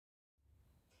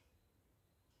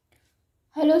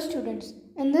Hello students,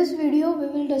 in this video we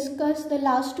will discuss the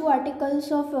last two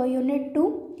articles of Unit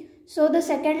 2. So the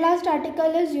second last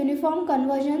article is Uniform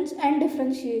Convergence and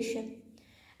Differentiation.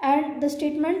 And the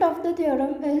statement of the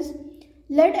theorem is,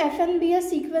 let Fn be a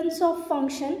sequence of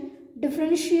function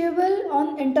differentiable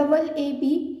on interval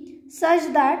AB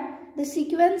such that the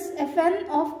sequence Fn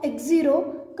of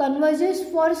x0 converges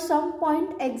for some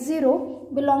point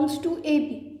x0 belongs to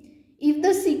AB. If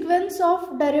the sequence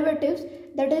of derivatives,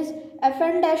 that is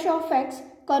Fn dash of x,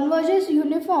 converges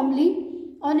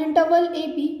uniformly on interval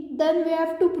AB, then we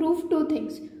have to prove two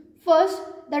things. First,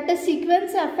 that a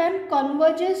sequence Fn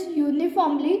converges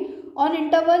uniformly on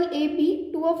interval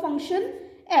AB to a function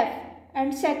f.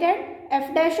 And second,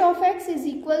 f dash of x is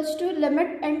equals to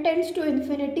limit n tends to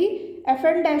infinity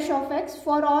Fn dash of x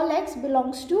for all x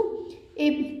belongs to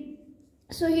AB.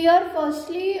 So here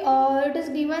firstly it is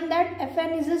given that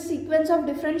Fn is a sequence of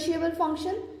differentiable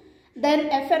function. Then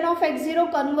Fn of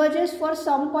x0 converges for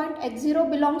some point x0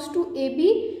 belongs to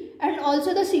AB, and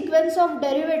also the sequence of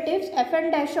derivatives Fn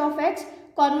dash of x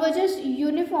converges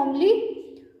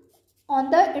uniformly on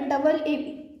the interval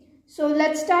AB. So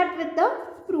let's start with the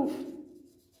proof.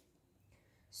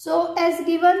 So as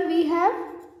given we have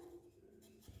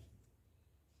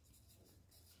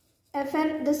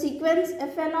Fn, the sequence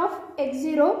Fn of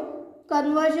x0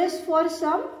 converges for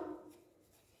some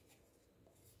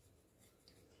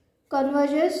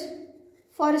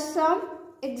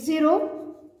x0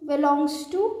 belongs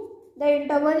to the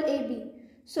interval AB.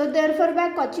 So therefore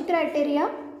by Cauchy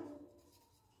criteria,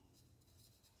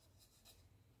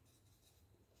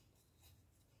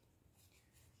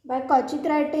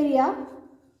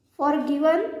 for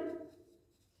given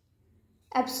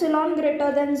epsilon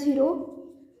greater than 0,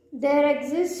 there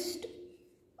exists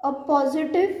a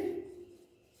positive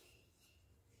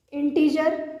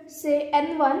integer, say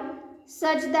n1,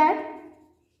 such that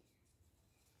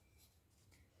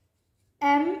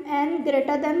mn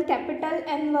greater than capital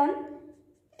N1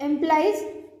 implies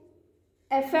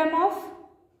Fm of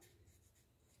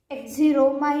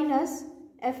x0 minus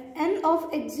Fn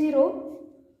of x0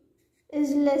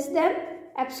 is less than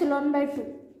epsilon by 2.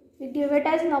 We give it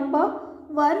as number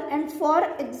 1, and for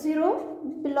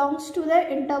x0 belongs to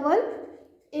the interval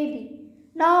AB.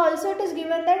 Now also it is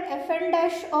given that Fn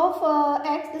dash of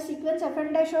x, the sequence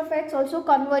Fn dash of x also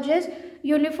converges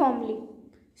uniformly.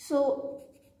 So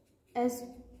as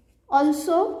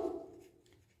also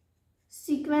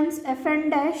sequence Fn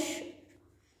dash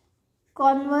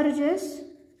converges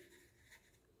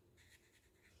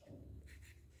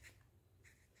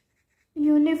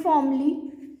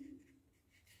uniformly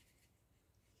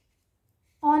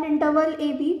on interval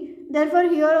AB. Therefore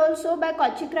here also by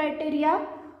Cauchy criteria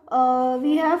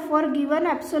we have for given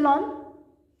epsilon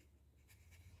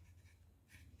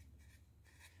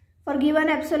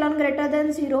greater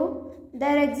than 0,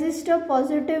 there exists a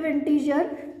positive integer,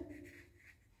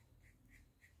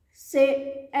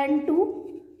 say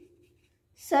n2,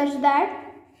 such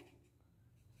that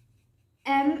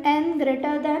mn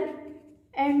greater than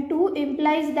n2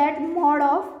 implies that mod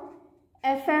of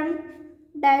Fm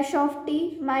dash of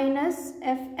t minus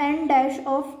Fn dash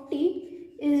of t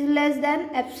is less than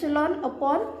epsilon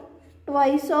upon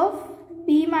twice of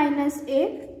b minus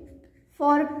a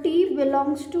for t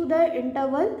belongs to the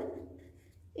interval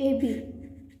AB.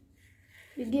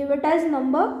 We give it as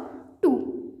number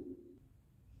 2.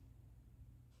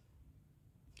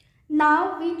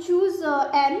 Now we choose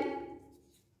n.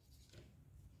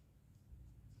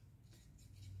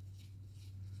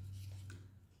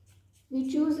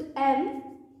 We choose n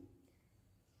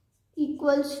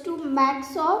equals to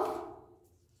max of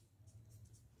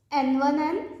n1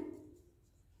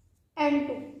 and n2.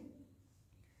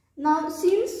 Now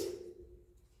since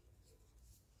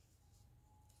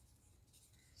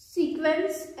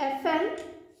sequence Fn,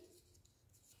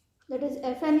 that is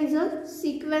Fn is a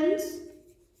sequence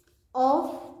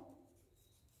of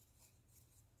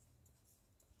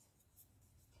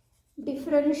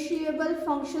differentiable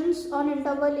functions on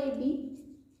interval AB,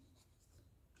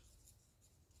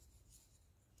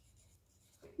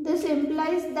 this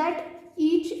implies that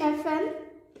each Fn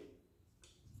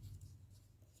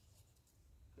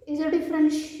is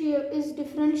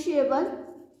differentiable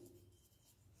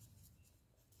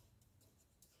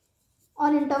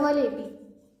on interval AB.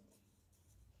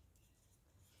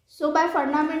 So by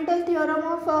fundamental theorem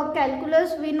of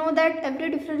calculus, we know that every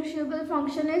differentiable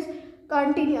function is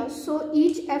continuous. So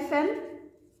each Fn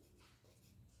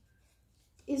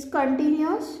is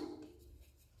continuous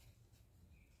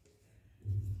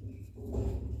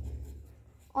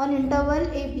on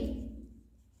interval AB.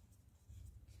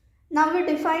 Now we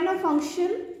define a function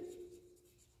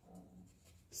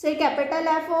say capital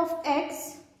F of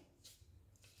x,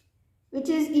 which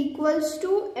is equals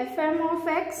to fm of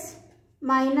x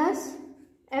minus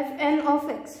fn of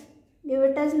x. Give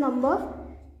it as number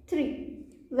 3,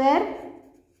 where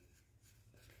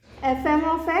fm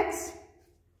of x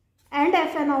and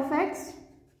fn of x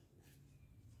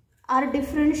are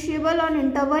differentiable on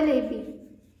interval AB.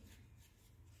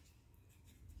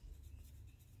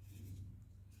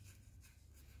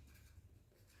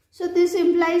 So this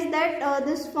implies that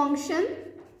this function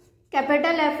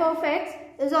capital F of x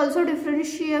is also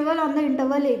differentiable on the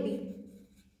interval AB.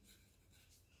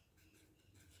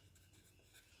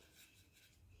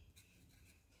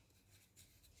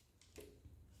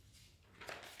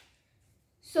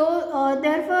 So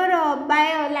therefore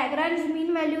by Lagrange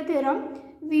mean value theorem,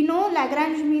 we know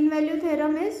Lagrange mean value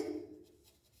theorem is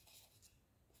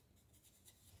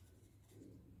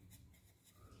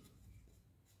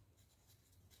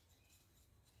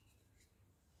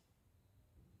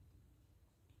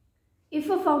if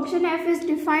a function f is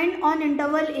defined on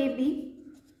interval AB,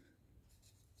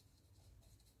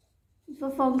 if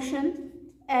a function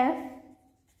f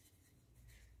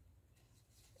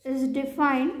is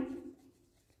defined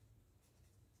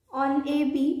on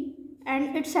AB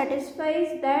and it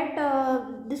satisfies that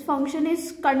this function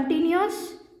is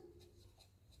continuous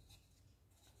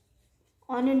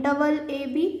on interval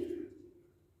AB,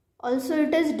 also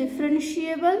it is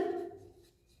differentiable,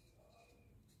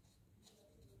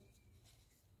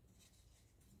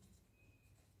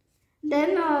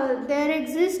 then there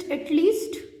exists at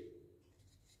least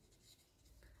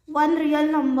one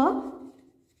real number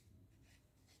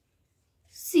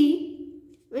C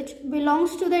which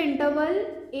belongs to the interval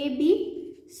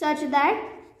AB such that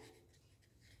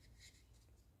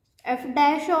f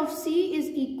dash of C is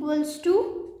equals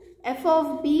to f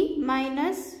of B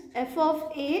minus f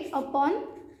of A upon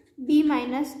B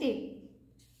minus A.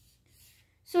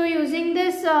 So using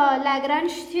this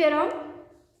Lagrange theorem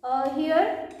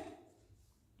here,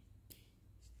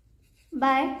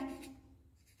 by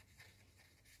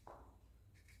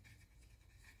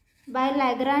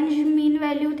Lagrange mean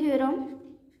value theorem,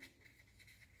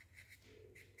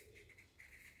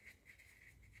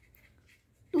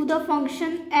 to the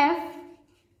function f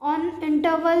on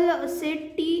interval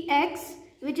say Tx,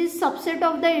 which is subset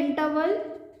of the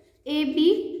interval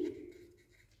AB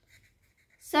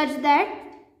such that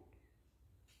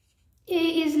A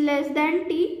is less than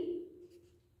T,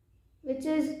 which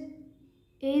is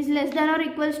A is less than or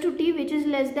equals to T, which is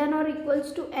less than or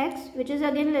equals to X, which is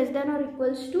again less than or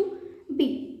equals to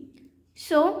B.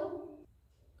 So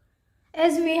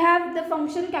as we have the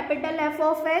function capital F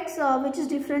of x which is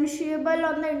differentiable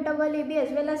on the interval AB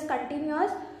as well as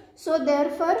continuous, so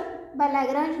therefore by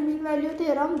Lagrange mean value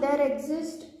theorem there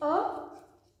exists a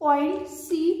point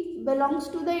C belongs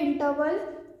to the interval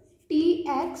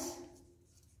Tx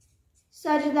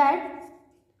such that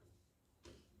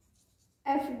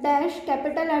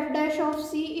capital F dash of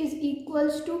C is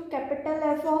equals to capital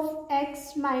F of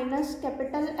x minus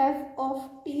capital F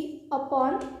of T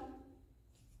upon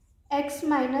x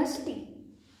minus T.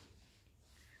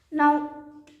 Now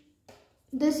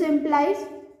this implies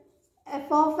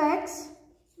f of x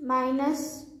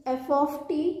minus f of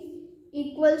T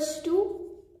equals to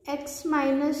x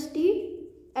minus T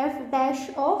f dash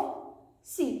of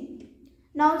C.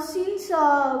 Now since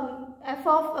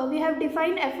we have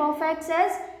defined f of x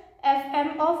as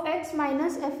fm of x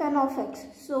minus fn of x,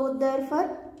 so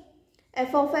therefore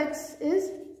f of x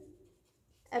is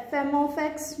fm of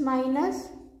x minus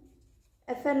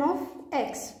fn of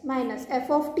x minus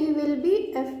f of t will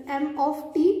be fm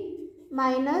of t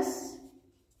minus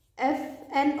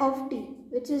fn of t,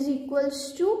 which is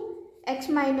equals to x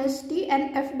minus t,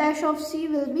 and f dash of c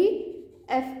will be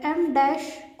fm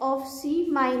dash of c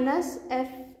minus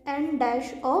fn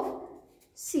dash of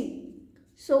C.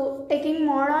 So taking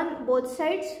mod on both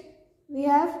sides, we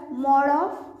have mod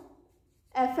of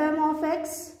fm of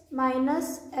x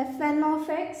minus fn of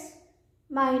x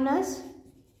minus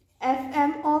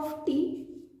fm of t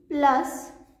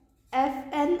plus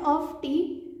fn of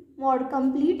t mod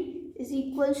complete is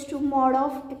equals to mod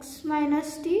of x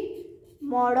minus t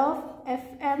mod of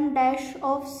fm dash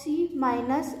of c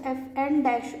minus fn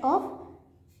dash of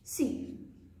c.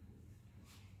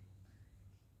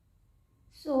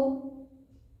 So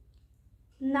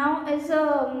now as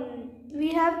we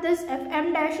have this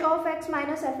fm dash of x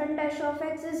minus fn dash of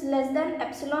x is less than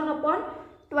epsilon upon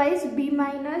twice b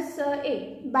minus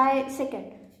a by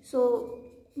second. So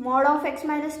mod of x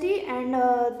minus t, and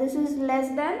this is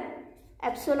less than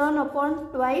epsilon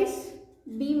upon twice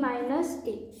b minus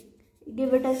a.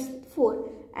 Give it as 4,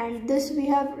 and this we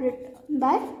have written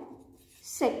by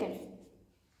second.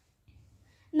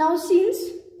 Now since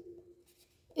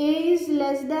a is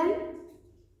less than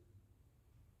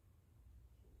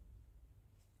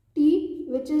t,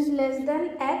 which is less than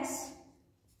x,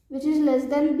 which is less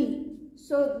than b.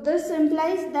 So this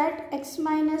implies that x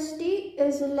minus t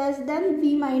is less than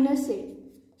b minus a.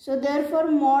 So therefore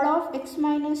mod of x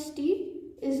minus t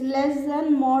is less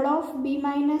than mod of b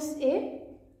minus a,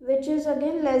 which is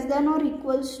again less than or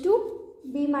equals to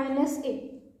b minus a.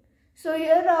 So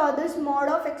here this mod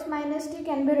of x minus t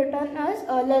can be written as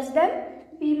less than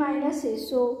b minus a.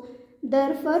 So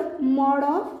therefore mod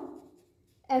of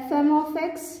fm of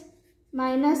x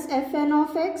minus fn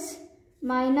of x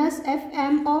minus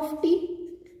fm of t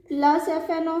plus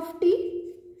fn of t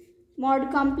mod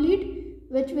complete,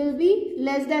 which will be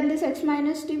less than this x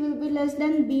minus t will be less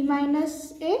than b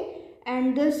minus a,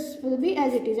 and this will be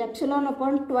as it is, epsilon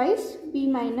upon twice b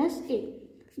minus a.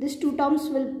 These two terms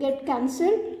will get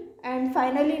cancelled, and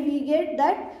finally we get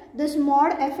that this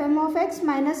mod fm of x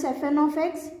minus fn of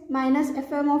x minus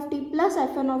fm of t plus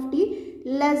fn of t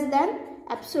less than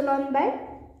epsilon by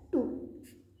 2.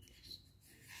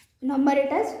 Number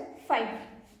it as 5.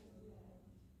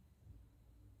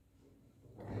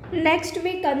 Next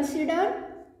we consider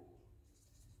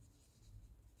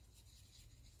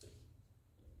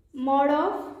mod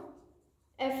of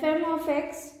fm of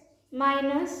x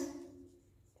minus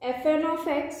fn of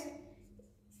x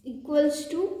equals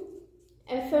to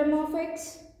fm of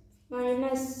x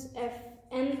minus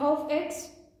fn of x,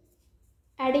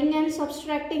 adding and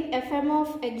subtracting fm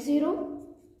of x0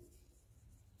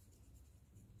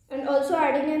 and also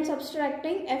adding and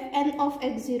subtracting fn of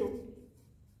x0.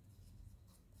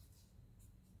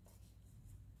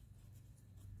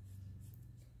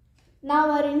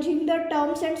 Now arranging the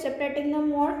terms and separating the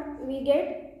mod, we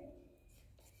get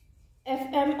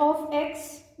fm of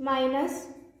x minus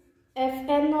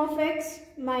fn of x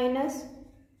minus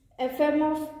fm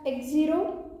of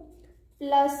x0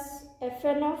 plus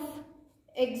fn of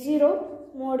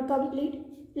x0 mod complete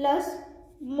plus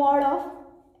mod of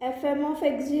fm of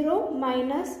x0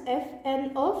 minus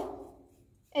fn of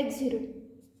x0.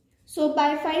 So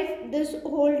by 5 this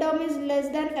whole term is less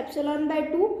than epsilon by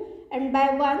 2, and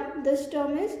by 1 this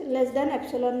term is less than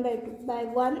epsilon by 2, by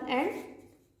 1 and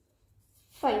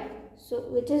 5, so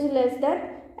which is less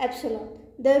than epsilon.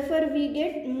 Therefore we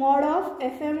get mod of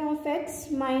fm of x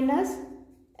minus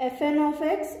fn of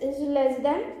x is less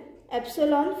than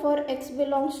epsilon for x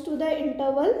belongs to the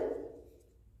interval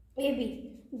ab.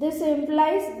 This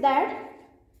implies that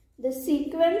the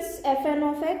sequence fn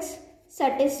of x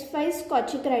satisfies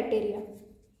Cauchy criteria.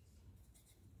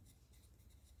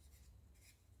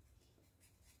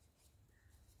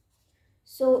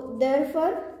 So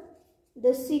therefore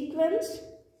the sequence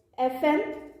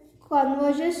fn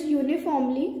converges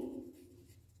uniformly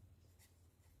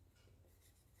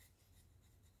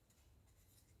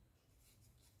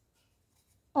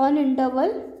on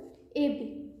interval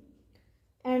ab,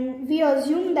 and we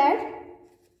assume that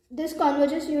this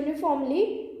converges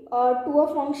uniformly to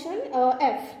a function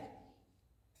f.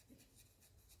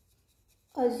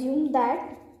 Assume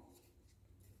that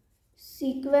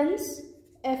sequence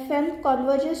fn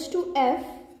converges to f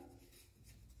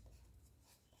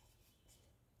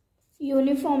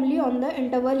uniformly on the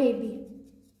interval ab.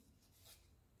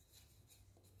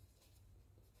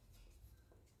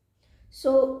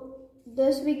 So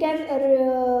this we can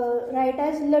write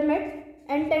as limit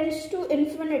n tends to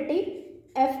infinity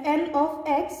fn of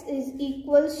x is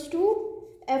equals to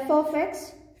f of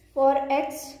x for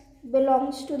x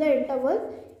belongs to the interval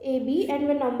ab, and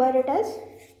we number it as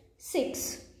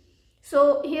 6.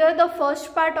 So here the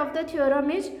first part of the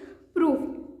theorem is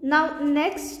proved. Now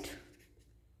next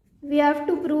we have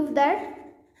to prove that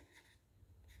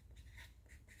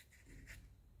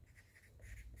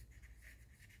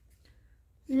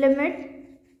limit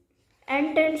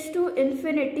n tends to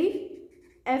infinity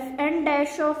fn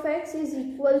dash of x is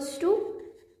equals to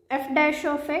f dash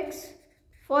of x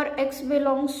for x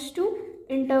belongs to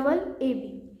interval ab.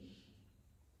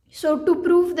 So to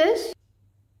prove this,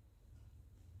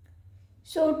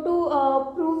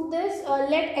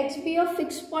 let x be a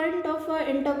fixed point of our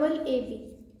interval ab.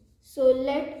 So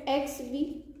let x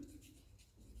be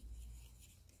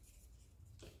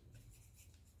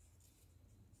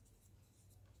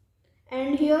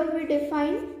and here we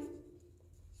define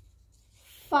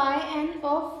phi n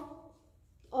of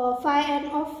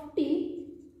t,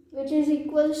 which is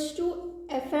equals to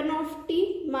fn of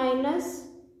t minus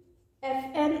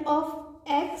fn of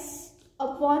x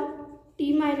upon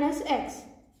t minus x,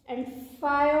 and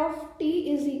phi of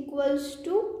t is equals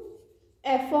to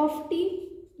f of t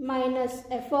minus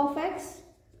f of x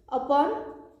upon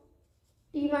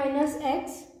t minus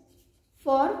x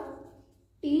for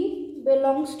t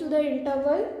belongs to the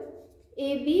interval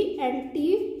ab and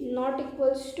t not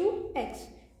equals to x.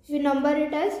 We number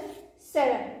it as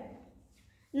 7.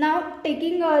 Now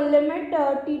taking a limit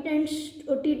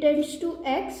t tends to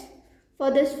x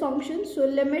for this function, so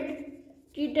limit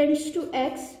t tends to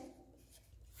x,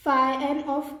 phi n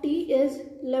of t is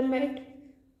limit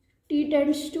t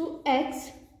tends to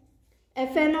x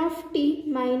fn of t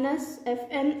minus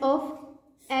fn of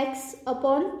x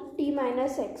upon t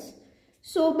minus x.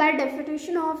 So by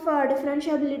definition of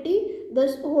differentiability,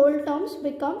 this whole terms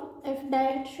become f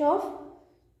dash of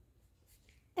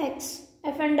x,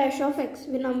 fn dash of x.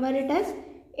 We number it as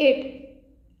 8.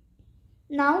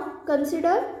 Now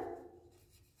consider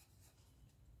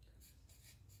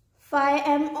phi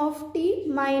m of t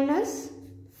minus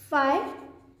phi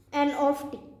n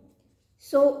of t.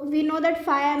 So we know that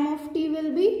phi m of t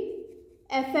will be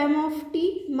fm of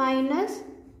t minus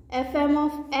fm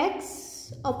of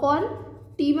x upon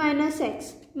t minus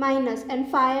x minus, and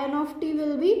phi n of t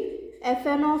will be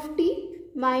fn of t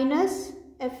minus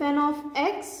fn of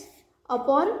x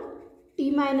upon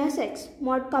t minus x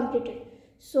mod completed.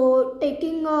 So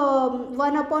taking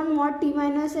 1 upon mod t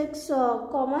minus x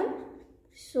common,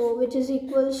 so which is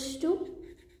equals to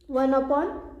 1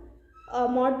 upon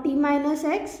mod t minus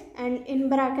x, and in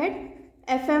bracket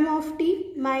fm of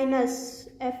t minus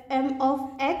fm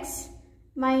of x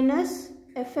minus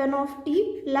fn of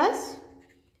t plus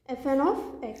fn of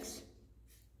x.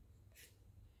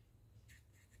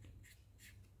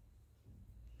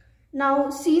 Now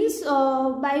since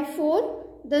by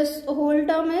 4 this whole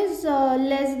term is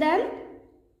less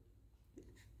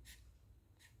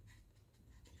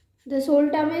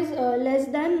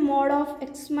than mod of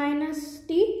x minus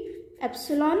t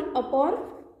epsilon upon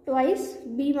twice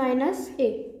b minus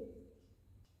a.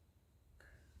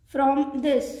 From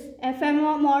this, fm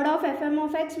mod of fm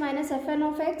of x minus fn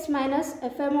of x minus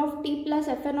fm of t plus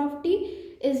fn of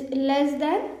t is less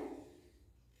than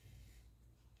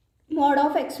mod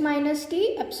of x minus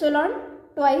t epsilon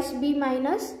twice b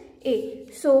minus a.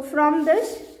 So from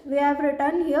this we have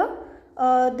written here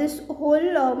this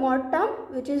whole mod term,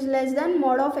 which is less than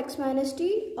mod of x minus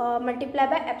t multiplied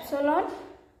by epsilon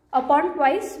upon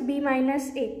twice b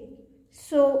minus a.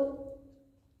 So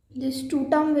this 2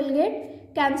 term will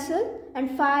get cancelled,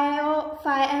 and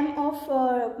phi m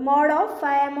of mod of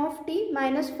phi m of t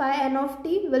minus phi n of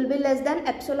t will be less than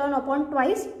epsilon upon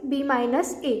twice b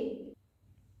minus a.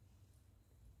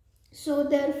 So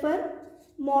therefore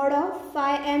mod of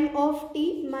phi m of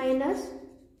t minus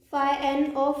phi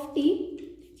n of t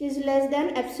is less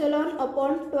than epsilon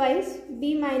upon twice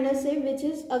b minus a, which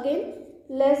is again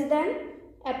less than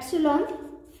epsilon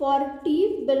for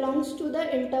t belongs to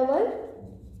the interval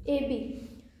ab.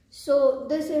 So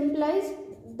this implies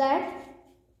that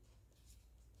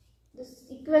the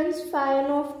sequence phi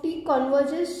n of t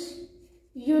converges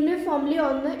uniformly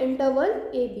on the interval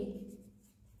ab.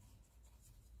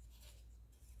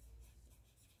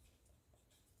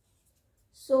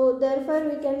 So therefore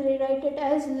we can rewrite it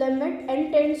as limit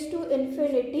n tends to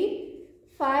infinity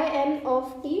phi n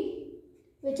of t,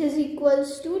 which is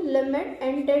equals to limit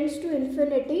n tends to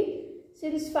infinity,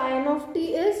 since phi n of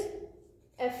t is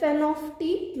fn of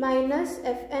t minus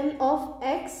fn of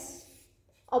x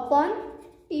upon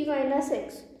t minus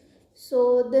x.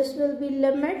 So this will be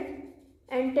limit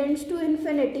n tends to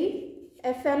infinity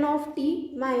fn of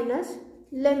t minus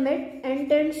limit n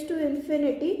tends to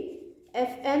infinity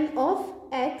fn of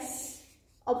x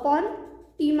upon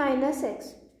t minus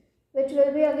x, which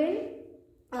will be again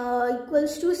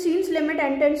equals to, since limit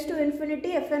n tends to infinity,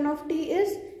 fn of t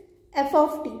is f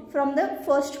of t from the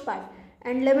first part,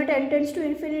 and limit n tends to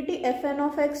infinity, fn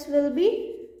of x will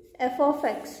be f of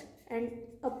x, and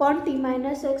upon t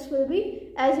minus x will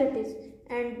be as it is,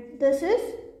 and this is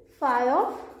phi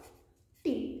of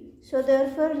t. So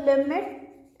therefore limit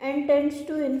n tends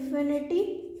to infinity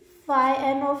phi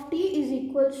n of t is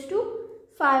equals to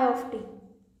phi of t.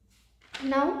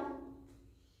 Now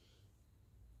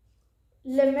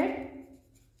limit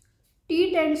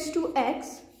t tends to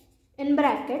x in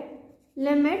bracket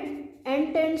limit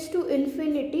n tends to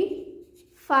infinity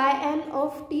phi n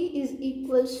of t is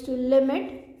equals to limit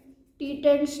t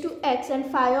tends to x, and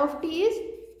phi of t is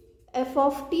f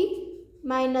of t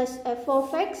minus f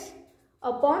of x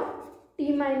upon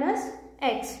t minus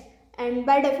x, and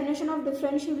by definition of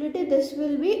differentiability this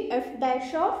will be f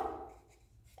dash of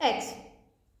x.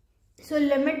 So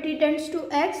limit t tends to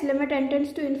x, limit n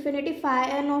tends to infinity, phi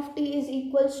n of t is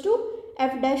equals to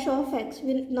f dash of x.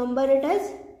 We number it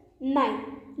as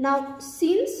 9. Now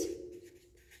since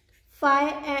phi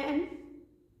n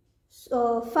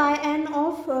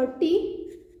of t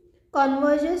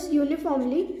converges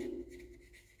uniformly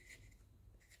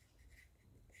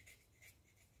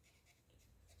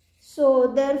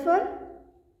so therefore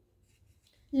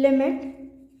limit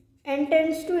n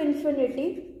tends to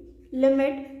infinity,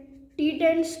 limit t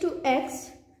tends to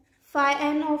x, phi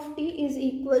n of t is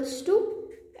equals to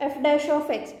f dash of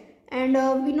x, and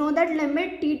we know that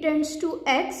limit t tends to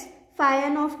x, phi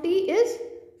n of t is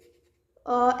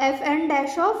f n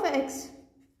dash of x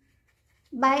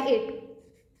by 8,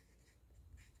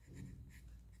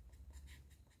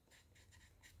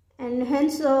 and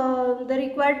hence the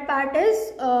required part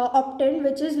is obtained,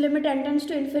 which is limit n tends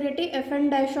to infinity, f n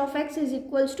dash of x is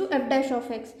equals to f dash of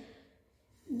x.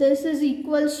 This is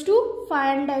equals to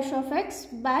phi n dash of x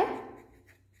by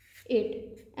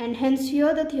 8, and hence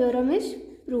here the theorem is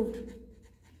proved.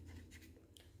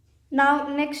 Now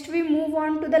next we move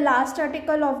on to the last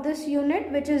article of this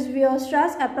unit, which is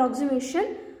Weierstrass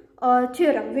Approximation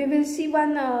Theorem. We will see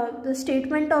the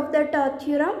statement of that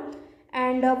theorem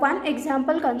and one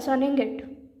example concerning it.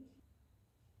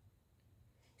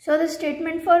 So the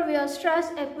statement for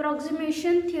Weierstrass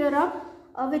Approximation Theorem,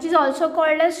 which is also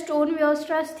called as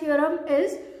Stone-Weierstrass Theorem,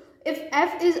 is if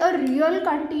f is a real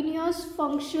continuous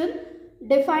function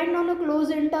defined on a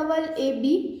closed interval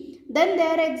ab, then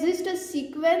there exists a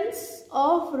sequence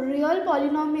of real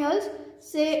polynomials,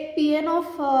 say Pn of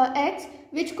x,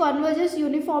 which converges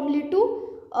uniformly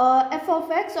to f of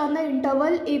x on the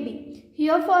interval ab.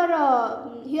 Here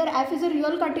f is a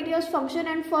real continuous function,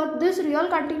 and for this real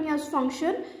continuous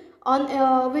function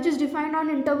on which is defined on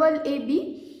interval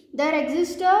ab, there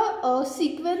exists a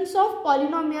sequence of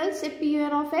polynomials, say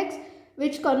Pn of x,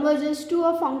 which converges to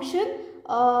a function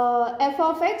f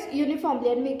of x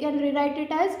uniformly, and we can rewrite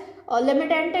it as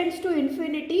limit n tends to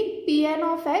infinity Pn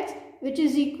of x, which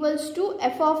is equals to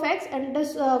f of x, and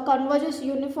this converges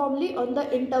uniformly on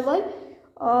the interval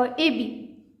ab.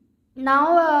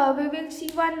 Now we will see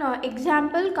one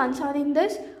example concerning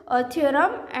this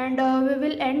theorem, and we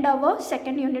will end our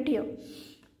second unit here.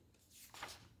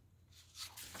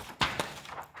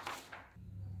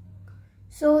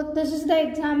 So this is the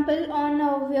example on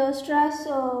Weierstrass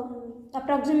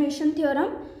approximation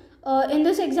theorem. In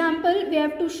this example, we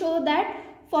have to show that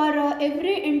for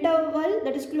every interval,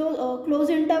 that is closed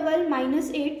interval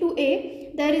minus a to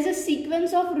a, there is a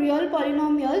sequence of real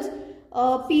polynomials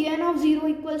Pn of 0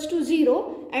 equals to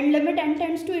 0, and limit n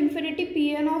tends to infinity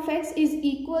Pn of x is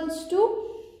equals to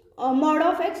mod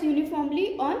of x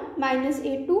uniformly on minus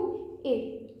a to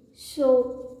a.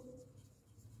 So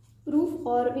proof,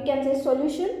 or we can say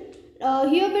solution.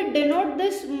 Here we denote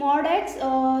this mod x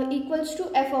equals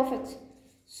to f of x.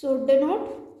 So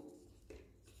denote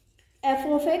f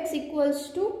of x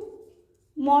equals to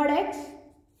mod x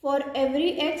for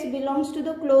every x belongs to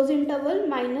the closed interval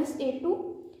minus a to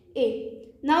a.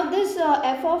 Now this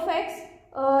f of x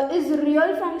is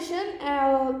real function.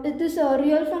 This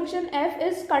real function f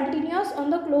is continuous on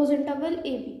the closed interval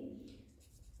ab.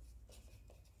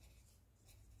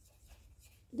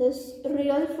 This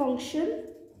real function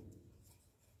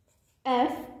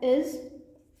f is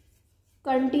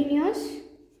continuous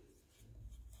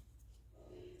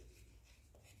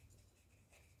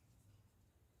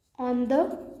on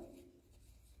the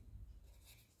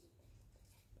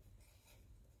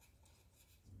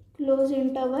closed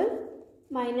interval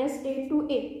minus a to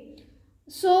a.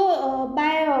 So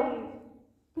by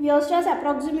Weierstrass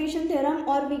approximation theorem,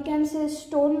 or we can say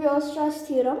Stone-Weierstrass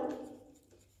theorem,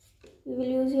 we will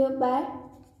use here by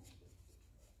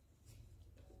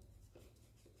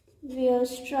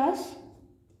Weierstrass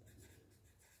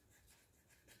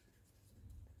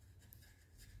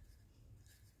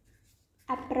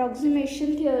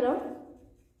approximation theorem.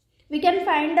 We can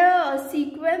find a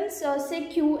sequence, say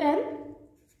Qn.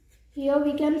 Here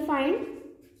we can find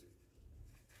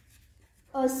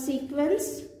a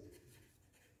sequence,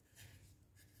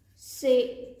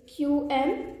 say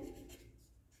Qn,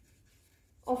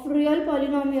 of real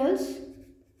polynomials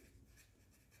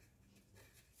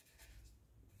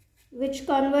which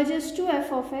converges to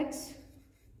f of x,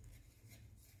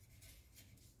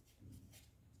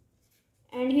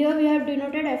 and here we have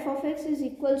denoted f of x is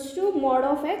equals to mod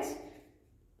of x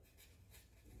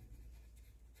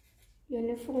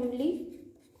uniformly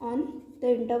on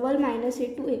the interval minus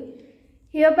a to a.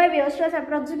 Here by Weierstrass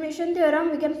approximation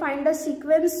theorem, we can find a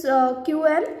sequence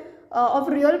Qn of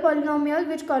real polynomial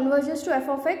which converges to f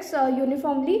of x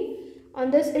uniformly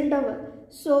on this interval.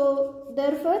 So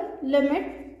therefore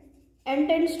limit n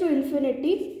tends to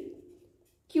infinity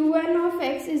Qn of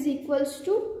x is equals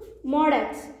to mod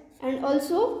x, and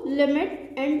also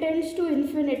limit n tends to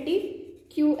infinity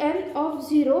Qn of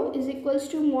 0 is equals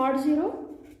to mod 0,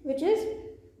 which is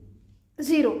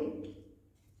 0.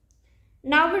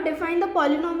 Now we define the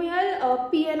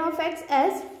polynomial Pn of x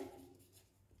as,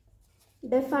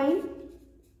 define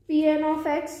Pn of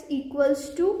x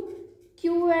equals to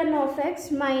Qn of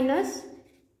x minus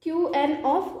Qn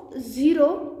of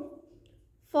 0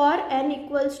 for n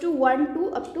equals to 1, 2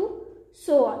 up to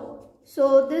so on.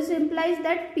 So this implies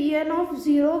that Pn of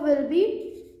 0 will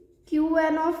be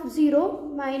Qn of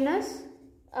 0 minus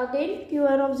again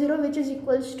Qn of 0, which is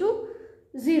equals to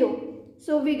 0.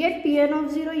 So we get Pn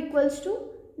of 0 equals to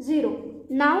 0.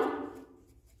 Now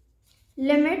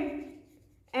limit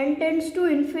n tends to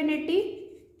infinity,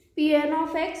 Pn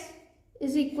of x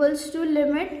is equals to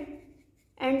limit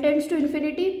n tends to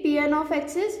infinity, Pn of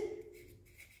x is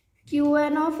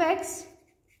Qn of x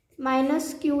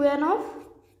minus Qn of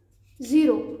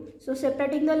 0. So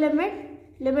separating the limit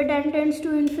n tends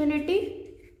to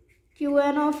infinity,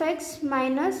 Qn of x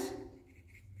minus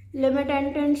limit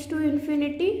n tends to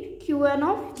infinity, Qn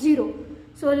of 0.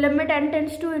 So limit n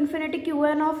tends to infinity,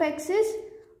 Qn of x is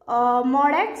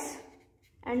mod x,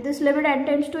 and this limit n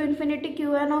tends to infinity,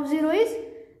 Qn of 0 is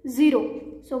 0.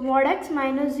 So mod x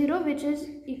minus 0, which is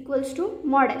equals to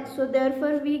mod x. So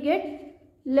therefore we get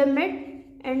limit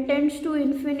n tends to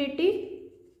infinity,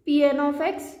 Pn of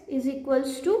x is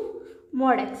equals to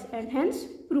mod x, and hence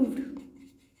proved.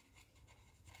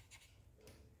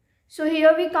 So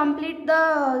here we complete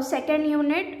the second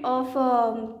unit of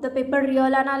the paper real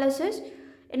analysis.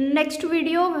 In next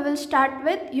video we will start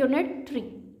with unit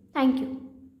 3. Thank you.